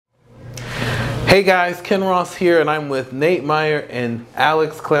Hey guys, Ken Ross here, and I'm with Nate Myer and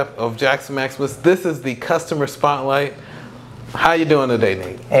Alex Klepp of Jaxson Maximus. This is the Customer Spotlight. How you doing today,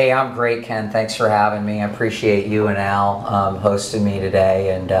 Nate? Hey, I'm great, Ken. Thanks for having me. I appreciate you and Al hosting me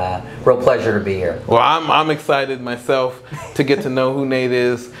today, and real pleasure to be here. Well, I'm excited myself to get to know who Nate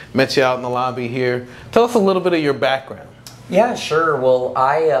is. Met you out in the lobby here. Tell us a little bit of your background. Yeah, sure. Well,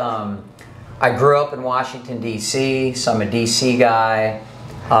 I grew up in Washington, D.C., so I'm a D.C. guy.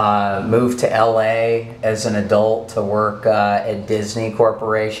 Moved to LA as an adult to work at Disney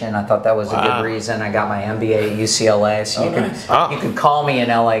Corporation. I thought that was a good reason. I got my MBA at UCLA, so you can call me an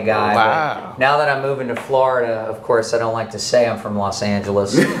LA guy. Wow. Now that I'm moving to Florida, of course, I don't like to say I'm from Los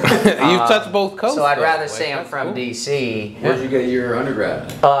Angeles. You've touched both coasts. So I'd rather say I'm from DC. Where'd you get your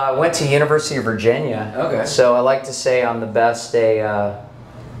undergrad? I went to University of Virginia. Okay. So I like to say I'm the best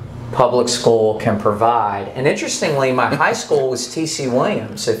public school can provide. And interestingly, my high school was T.C.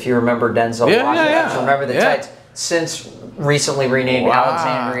 Williams, if you remember Denzel Washington. Remember the Tides? Since recently renamed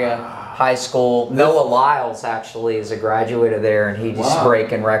Alexandria High School. Noah Lyles actually is a graduate of there, and he's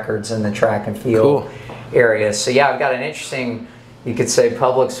breaking records in the track and field area. So yeah, I've got an interesting, you could say,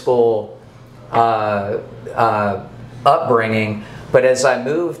 public school upbringing. But as I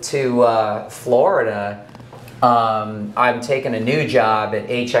moved to Florida, I'm taking a new job at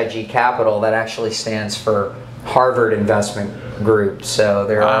H.I.G Capital. That actually stands for Harvard Investment Group. So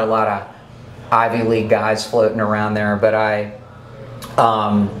there are a lot of Ivy League guys floating around there. But I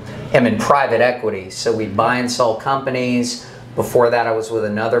am in private equity. So we buy and sell companies. Before that, I was with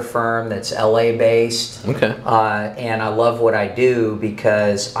another firm that's LA based. Okay. And I love what I do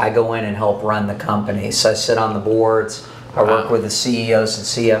because I go in and help run the company. So I sit on the boards. I work with the CEOs and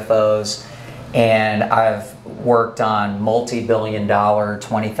CFOs. And I've worked on multi-billion-dollar,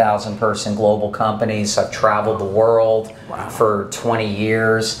 20,000 person global companies. I've traveled the world for 20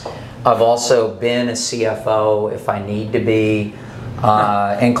 years. I've also been a CFO if I need to be,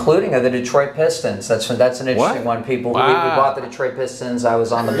 including of the Detroit Pistons. That's an interesting one. People, we bought the Detroit Pistons. I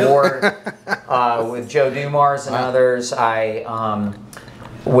was on the board with Joe Dumars and others. I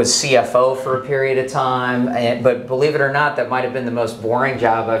was CFO for a period of time, but believe it or not, that might have been the most boring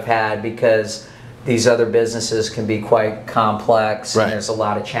job I've had because these other businesses can be quite complex and there's a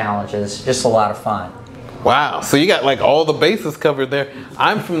lot of challenges. Just a lot of fun. Wow, so you got like all the bases covered there.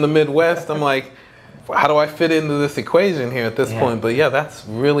 I'm from the Midwest. I'm like, how do I fit into this equation here at this point? But yeah, that's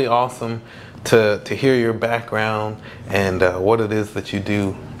really awesome to hear your background and what it is that you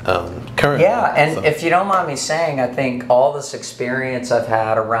do currently. Yeah, and if you don't mind me saying, I think all this experience I've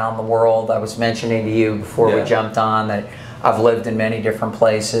had around the world, I was mentioning to you before we jumped on that I've lived in many different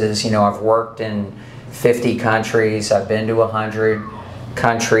places. You know, I've worked in 50 countries. I've been to 100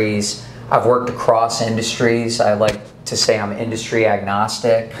 countries. I've worked across industries. I like to say I'm industry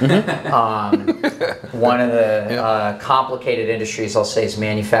agnostic. One of the complicated industries I'll say is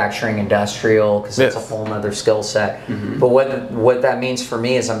manufacturing industrial because it's a whole other skill set. But what that means for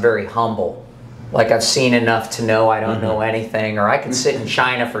me is I'm very humble. Like I've seen enough to know I don't know anything, or I could sit in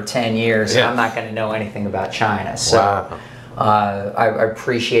China for 10 years and I'm not going to know anything about China. So I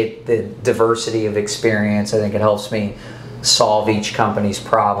appreciate the diversity of experience. I think it helps me solve each company's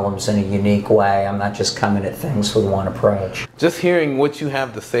problems in a unique way. I'm not just coming at things with one approach. Just hearing what you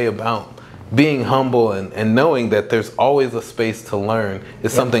have to say about being humble and knowing that there's always a space to learn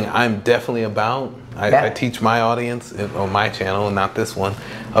is something I'm definitely about. I teach my audience on my channel, and not this one,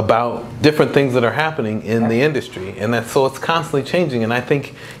 about different things that are happening in the industry, and so it's constantly changing, and I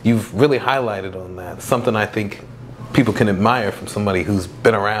think you've really highlighted on that. Something I think people can admire from somebody who's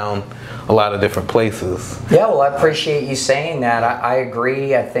been around a lot of different places. Yeah, well, I appreciate you saying that. I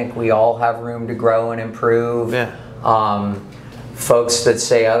agree. I think we all have room to grow and improve. Folks that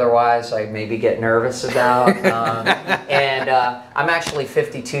say otherwise, I maybe get nervous about. And I'm actually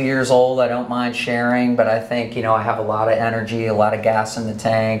 52 years old. I don't mind sharing, but I think, you know, I have a lot of energy, a lot of gas in the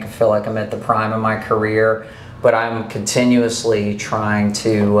tank. I feel like I'm at the prime of my career, but I'm continuously trying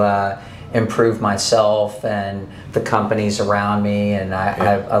to improve myself and the companies around me, and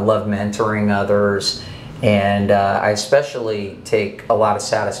I love mentoring others, and I especially take a lot of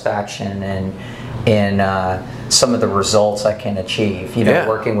satisfaction in some of the results I can achieve, you know,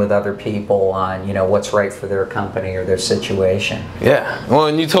 working with other people on, you know, what's right for their company or their situation. Yeah, well,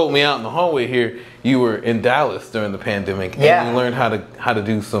 and you told me out in the hallway here, you were in Dallas during the pandemic, and you learned how to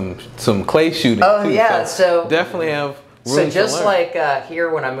do some clay shooting too. So definitely have So just like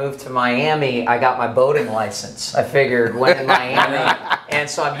here when I moved to Miami, I got my boating license. I figured when in Miami, and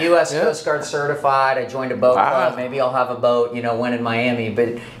so I'm U.S. Coast Guard certified. I joined a boat club. Maybe I'll have a boat, you know, when in Miami.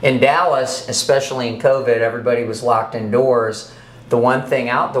 But in Dallas, especially in COVID, everybody was locked indoors. The one thing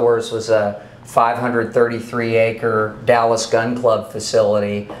outdoors was a 533-acre Dallas Gun Club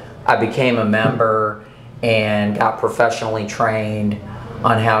facility. I became a member and got professionally trained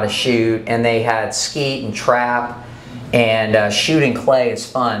on how to shoot, and they had skeet and trap, and shooting clay is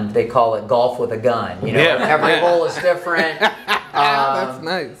fun. They call it golf with a gun. You know, every hole is different. That's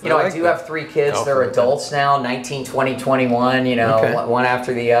nice. You know, I do have 3 kids. They're adults now, 19, 20, 21, you know, one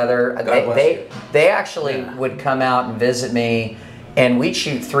after the other. They actually would come out and visit me, and we'd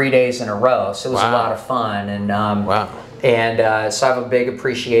shoot 3 days in a row. So it was a lot of fun. And, so I have a big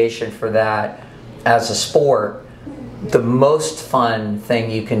appreciation for that as a sport. The most fun thing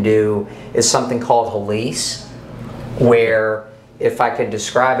you can do is something called Halise, where, if I could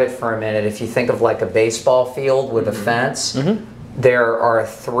describe it for a minute, if you think of like a baseball field with a fence, there are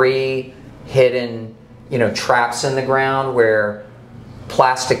 3 hidden, you know, traps in the ground where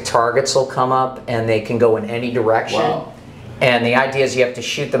plastic targets will come up and they can go in any direction. Wow. And the idea is you have to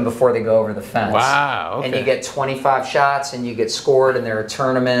shoot them before they go over the fence. Wow. Okay. And you get 25 shots and you get scored, and there are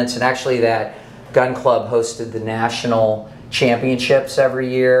tournaments. And actually that gun club hosted the national championships every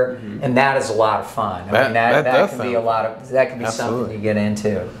year, and that is a lot of fun. I mean, that can be a lot of, that can be something you get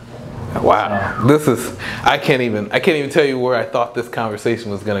into. Wow, this is, I can't even tell you where I thought this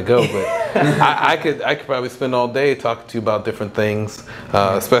conversation was going to go, but I could probably spend all day talking to you about different things,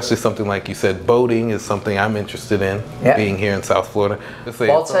 especially something like you said, boating is something I'm interested in, being here in South Florida.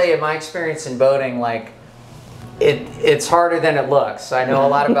 Well, I'll tell you, my experience in boating, like, it's harder than it looks. I know a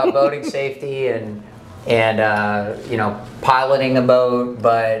lot about boating safety and you know, piloting a boat,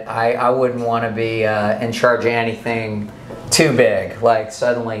 but I wouldn't want to be in charge of anything too big. Like,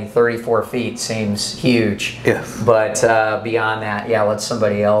 suddenly 34 feet seems huge. Yes. But beyond that, let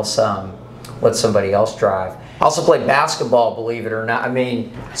somebody else drive. I also played basketball, believe it or not. I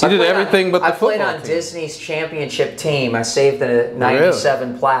mean, you did everything but the football team. I played on Disney's championship team. I saved the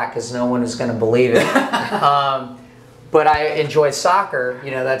 '97 plaque because no one was going to believe it. But I enjoy soccer.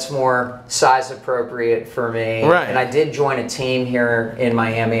 You know, that's more size appropriate for me. Right. And I did join a team here in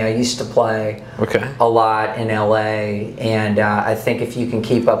Miami. I used to play a lot in LA. And I think if you can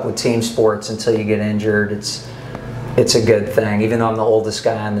keep up with team sports until you get injured, it's a good thing. Even though I'm the oldest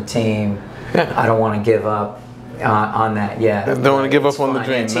guy on the team, I don't want to give up on that yet. Don't want to give up on the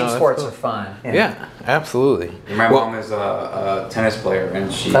dream. Team sports are fun. Yeah, absolutely. My mom is a tennis player, and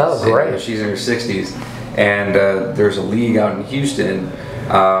she's she's in her 60s. And there's a league out in Houston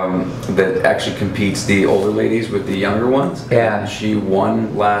that actually competes the older ladies with the younger ones. Yeah. And she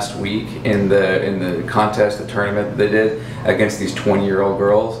won last week in the contest, the tournament they did against these 20-year-old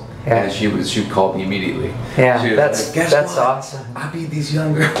girls. Yeah. And she called me immediately. Yeah, she was that's awesome. I beat these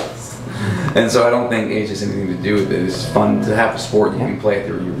young girls. And so I don't think age has anything to do with it. It's fun to have a sport you can play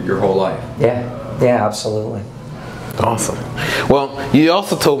through your whole life. Yeah, absolutely. Awesome. Well, you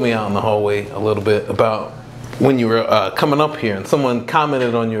also told me out in the hallway a little bit about when you were coming up here and someone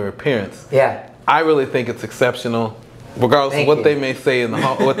commented on your appearance. Yeah. I really think it's exceptional, regardless of what they may say in the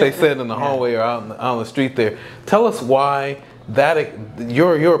what they said in the hallway or out on the street there. Tell us why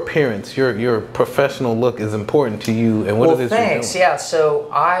your appearance, your professional look is important to you, and what it is you're doing. Yeah, so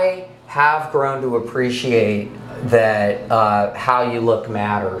I have grown to appreciate that how you look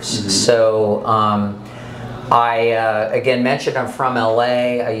matters. So I, again, mentioned I'm from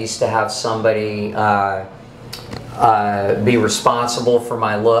LA. I used to have somebody be responsible for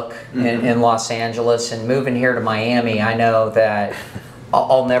my look in Los Angeles. And moving here to Miami, I know that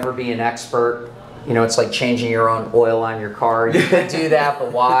I'll never be an expert. You know, it's like changing your own oil on your car. You could do that,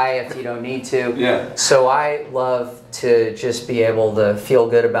 but why if you don't need to? Yeah. So I love to just be able to feel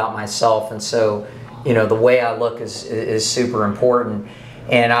good about myself. And so, you know, the way I look is super important.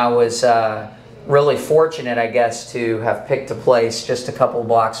 And I was really fortunate, I guess, to have picked a place just a couple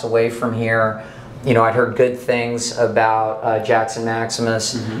blocks away from here. You know, I'd heard good things about Jaxson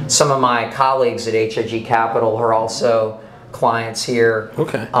Maximus. Some of my colleagues at H.I.G Capital are also clients here.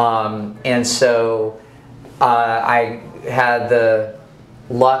 Okay. And so I had the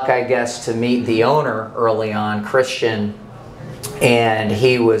luck, I guess, to meet the owner early on, Christian, and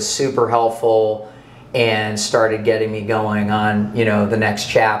he was super helpful and started getting me going on, you know, the next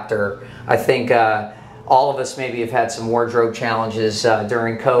chapter. I think all of us maybe have had some wardrobe challenges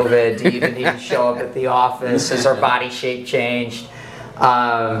during COVID to even need to show up at the office as our body shape changed.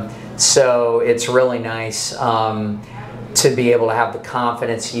 So it's really nice to be able to have the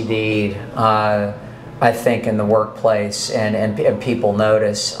confidence you need, I think, in the workplace and people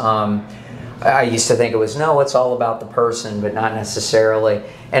notice. I used to think it was, no, it's all about the person, but not necessarily.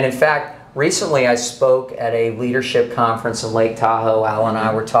 And in fact, recently I spoke at a leadership conference in Lake Tahoe. Al and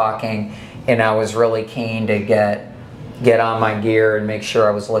I were talking, and I was really keen to get get on my gear and make sure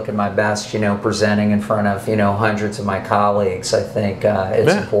I was looking my best, you know, presenting in front of, you know, hundreds of my colleagues. I think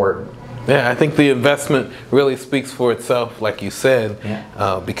it's important. Yeah, I think the investment really speaks for itself, like you said,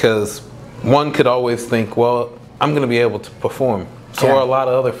 because one could always think, well, I'm going to be able to perform. So are a lot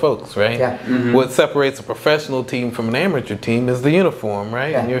of other folks, right? Yeah. What separates a professional team from an amateur team is the uniform,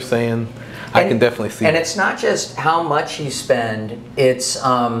 right? And you're saying, I can definitely see And that. it's not just how much you spend, it's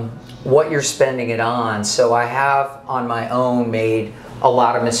what you're spending it on. So I have on my own made a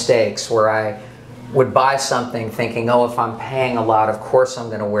lot of mistakes where I would buy something thinking, oh, if I'm paying a lot, of course I'm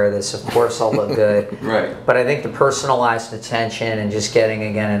going to wear this, of course I'll look good. Right. But I think the personalized attention and just getting,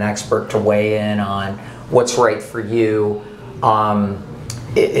 again, an expert to weigh in on what's right for you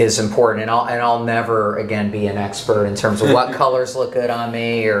is important. And I'll never, again, be an expert in terms of what colors look good on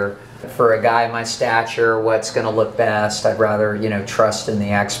me, or for a guy my stature, what's going to look best. I'd rather, you know, trust in the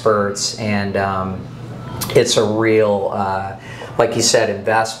experts. And it's a real, like you said,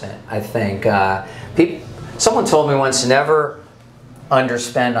 investment. I think someone told me once, never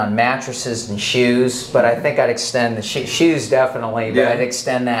underspend on mattresses and shoes, but I think I'd extend the shoes definitely, but I'd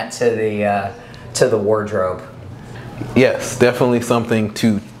extend that to the wardrobe. Yes, definitely something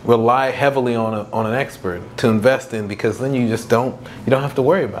to rely heavily on an expert to invest in, because then you just don't have to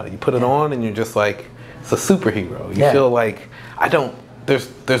worry about it. You put it on and you're just like, it's a superhero. You feel like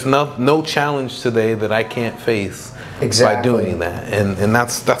there's no challenge today that I can't face by doing that. And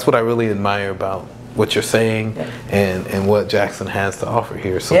that's what I really admire about what you're saying and what Jaxson has to offer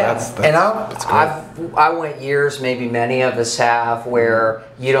here. So that's great. I went years, maybe many of us have, where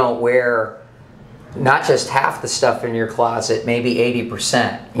you don't wear not just half the stuff in your closet, maybe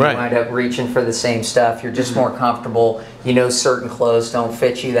 80%. You wind up reaching for the same stuff. You're just more comfortable. You know certain clothes don't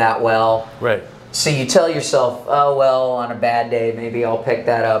fit you that well. Right. So you tell yourself, oh, well, on a bad day, maybe I'll pick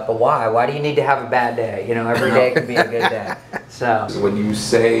that up. But why? Why do you need to have a bad day? You know, every day could be a good day. So what you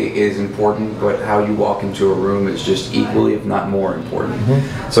say is important, but how you walk into a room is just equally, if not more important.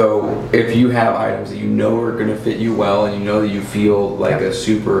 So if you have items that you know are going to fit you well, and you know that you feel like a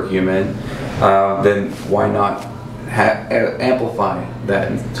superhuman, then why not amplify that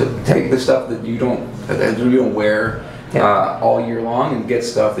and to take the stuff that you don't wear all year long and get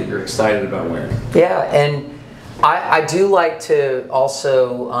stuff that you're excited about wearing. Yeah, and I do like to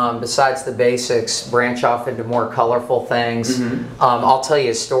also, besides the basics, branch off into more colorful things. I'll tell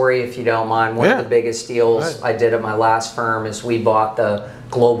you a story if you don't mind. One of the biggest deals I did at my last firm is we bought the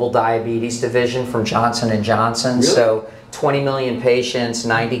global diabetes division from Johnson & Johnson. Really? So 20 million patients,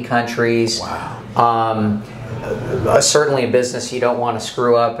 90 countries. Wow. Certainly a business you don't want to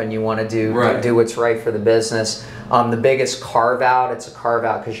screw up, and you want to do what's right for the business. The biggest carve-out, it's a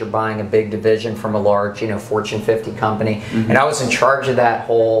carve-out because you're buying a big division from a large, you know, Fortune 50 company. And I was in charge of that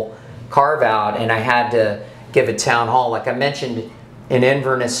whole carve-out, and I had to give a town hall. Like I mentioned, in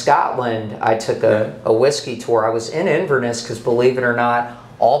Inverness, Scotland, I took a whiskey tour. I was in Inverness because, believe it or not,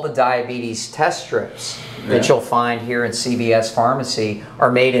 all the diabetes test strips that you'll find here in CVS Pharmacy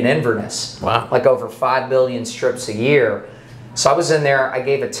are made in Inverness. Wow. Like over 5 billion strips a year. So I was in there, I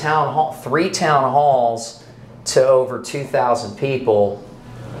gave a town hall, 3 town halls to over 2,000 people,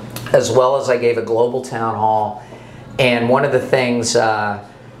 as well as I gave a global town hall. And one of the things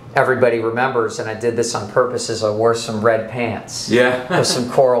everybody remembers, and I did this on purpose, is I wore some red pants. With some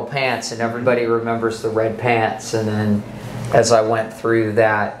coral pants, and everybody remembers the red pants. And then as I went through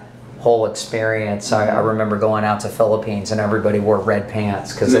that whole experience, I remember going out to Philippines and everybody wore red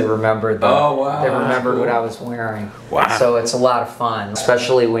pants because they remembered they remembered what I was wearing. Wow. So it's a lot of fun,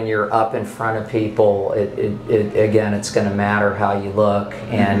 especially when you're up in front of people. Again, it's going to matter how you look,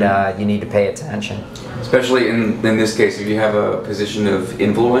 and you need to pay attention. Especially in this case, if you have a position of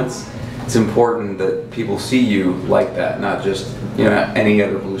influence, it's important that people see you like that, not just, you know, any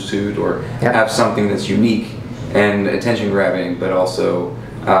other blue suit, or have something that's unique and attention grabbing, but also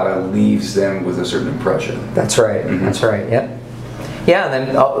leaves them with a certain impression. That's right. That's right. Yep. Yeah, and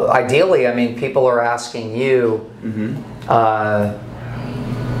then ideally, I mean, people are asking you,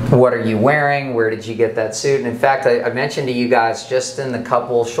 what are you wearing? Where did you get that suit? And in fact, I mentioned to you guys just in the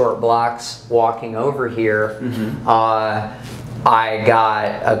couple short blocks walking over here, I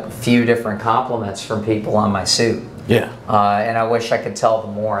got a few different compliments from people on my suit. Yeah. And I wish I could tell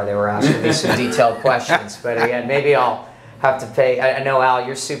them more. They were asking me some detailed questions. But again, maybe I'll have to pay. I know, Al,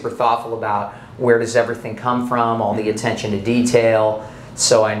 you're super thoughtful about where does everything come from, all the attention to detail.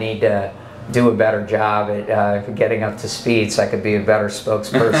 So I need to do a better job at getting up to speed so I could be a better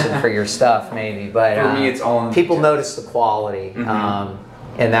spokesperson for your stuff, maybe. But for me, it's all people notice the quality.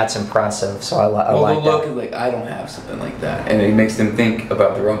 And that's impressive, so I like that. Look, like, I don't have something like that, and it makes them think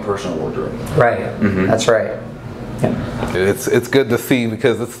about their own personal wardrobe. Right, that's right. Yeah. It's good to see,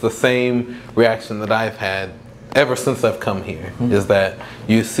 because it's the same reaction that I've had ever since I've come here, is that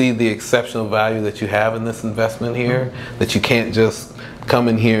you see the exceptional value that you have in this investment here, that you can't just come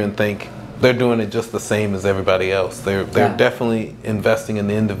in here and think they're doing it just the same as everybody else. They're definitely investing in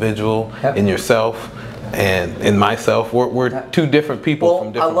the individual, in yourself, and in myself. We're two different people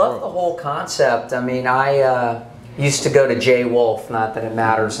from different worlds. I love the whole concept. I mean, I used to go to Jay Wolf, not that it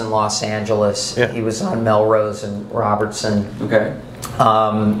matters, in Los Angeles. He was on Melrose and Robertson. Okay.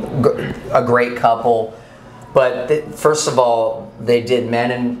 A great couple. But first of all, they did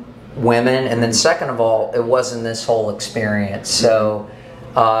men and women, and then second of all, it wasn't this whole experience. So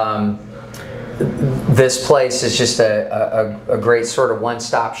this place is just a great sort of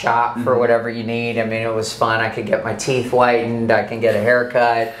one-stop shop for whatever you need. I mean, it was fun. I could get my teeth whitened. I can get a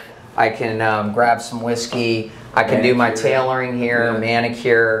haircut. I can grab some whiskey. I can do my tailoring here,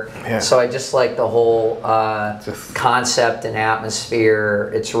 manicure. So I just like the whole concept and atmosphere.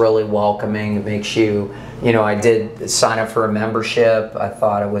 It's really welcoming. It makes you, you know, I did sign up for a membership. I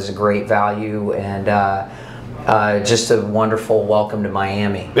thought it was a great value, and just a wonderful welcome to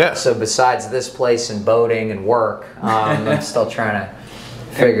Miami. So besides this place and boating and work, I'm still trying to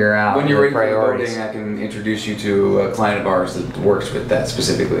figure out when you're ready priorities. for voting, I can introduce you to a client of ours that works with that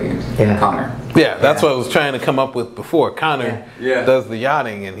specifically, Connor. That's what I was trying to come up with before. Connor does the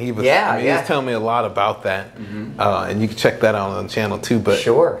yachting, and he was I mean, he's telling me a lot about that, and you can check that out on the channel too. But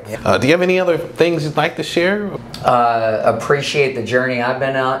do you have any other things you'd like to share? Appreciate the journey I've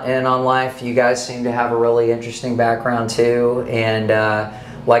been in on life. You guys seem to have a really interesting background too, and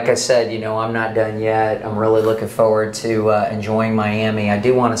like I said, you know, I'm not done yet. I'm really looking forward to enjoying Miami. I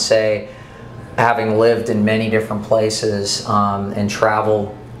do want to say, having lived in many different places and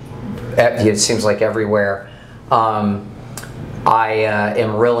traveled, it seems like everywhere, I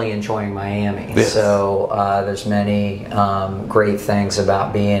am really enjoying Miami. So there's many great things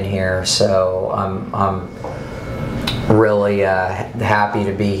about being here. So I'm really happy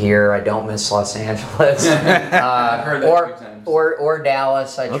to be here. I don't miss Los Angeles. Or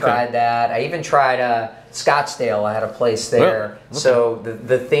Dallas. I tried that. I even tried Scottsdale. I had a place there. So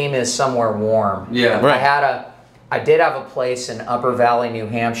the theme is somewhere warm. I did have a place in Upper Valley, New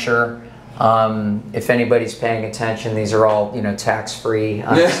Hampshire. If anybody's paying attention, these are all, you know, tax-free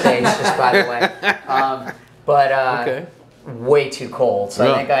on the stage, just by the way. But way too cold.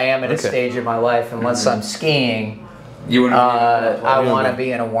 So I think I am at a stage in my life, unless I'm skiing, I want to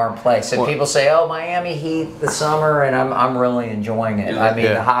be in a warm place. And people say, "Oh, Miami heat, the summer," and I'm really enjoying it. I mean,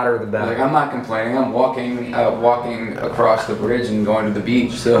 the hotter the better. Like, I'm not complaining. I'm walking across the bridge and going to the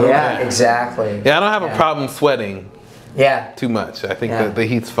beach. So exactly. I don't have a problem sweating. Too much. I think that the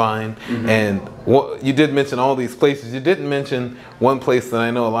heat's fine. And you did mention all these places. You didn't mention one place that I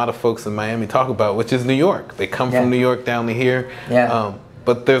know a lot of folks in Miami talk about, which is New York. They come from New York down to here.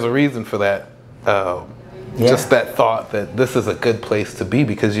 But there's a reason for that. Just that thought that this is a good place to be,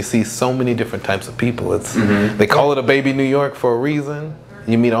 because you see so many different types of people. It's they call it a baby New York for a reason.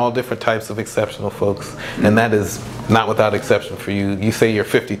 You meet all different types of exceptional folks, and that is not without exception for you. You say you're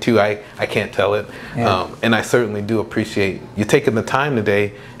 52, I can't tell it. And I certainly do appreciate you taking the time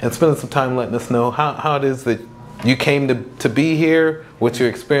today and spending some time letting us know how it is that you came to be here, what your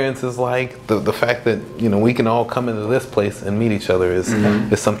experience is like. The fact that, you know, we can all come into this place and meet each other is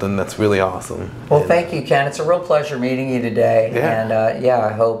something that's really awesome. Well, thank you, Ken. It's a real pleasure meeting you today. And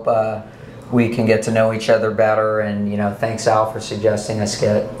I hope we can get to know each other better. And, you know, thanks, Al, for suggesting us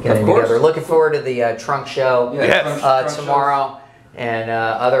getting together. Looking forward to the trunk show tomorrow. And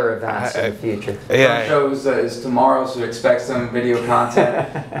other events in the future. Trunk shows is tomorrow, so expect some video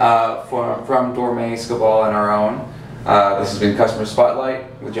content from Dorme, Scabal, and our own. This has been Customer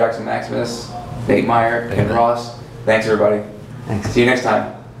Spotlight with Jaxson Maximus, Nate Myer, and Ross. Thanks, everybody. Thanks. See you next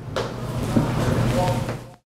time.